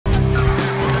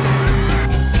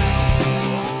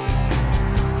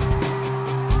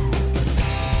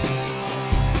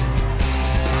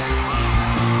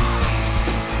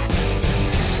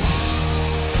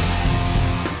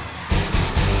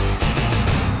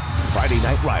Friday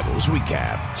Night Rivals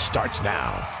recap starts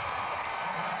now.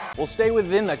 We'll stay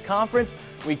within the conference.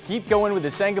 We keep going with the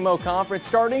Sangamo Conference,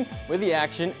 starting with the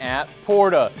action at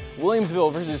Porta.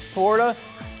 Williamsville versus Porta,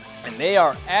 and they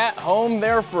are at home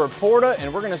there for Porta,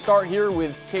 and we're going to start here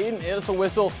with Caden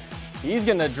Isselwhistle. He's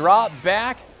going to drop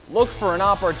back, look for an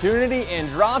opportunity, and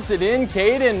drops it in.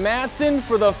 Caden Matson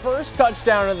for the first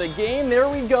touchdown of the game. There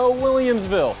we go,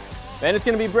 Williamsville. Then it's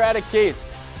going to be Braddock Cates.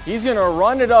 He's going to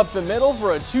run it up the middle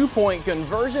for a 2-point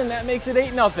conversion. That makes it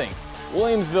 8-0.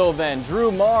 Williamsville then,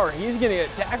 Drew Marr, he's going to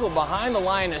get tackled behind the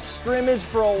line of scrimmage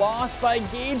for a loss by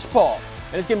Gage Paul.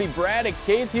 And it's going to be Braddock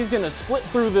Cates. He's going to split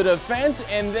through the defense,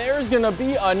 and there's going to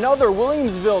be another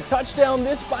Williamsville touchdown,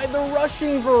 this by the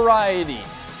rushing variety.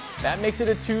 That makes it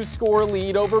a 2-score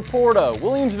lead over Porta.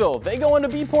 Williamsville, they go on to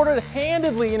beat Porta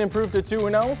handedly and improve to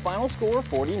 2-0. Final score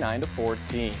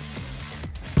 49-14.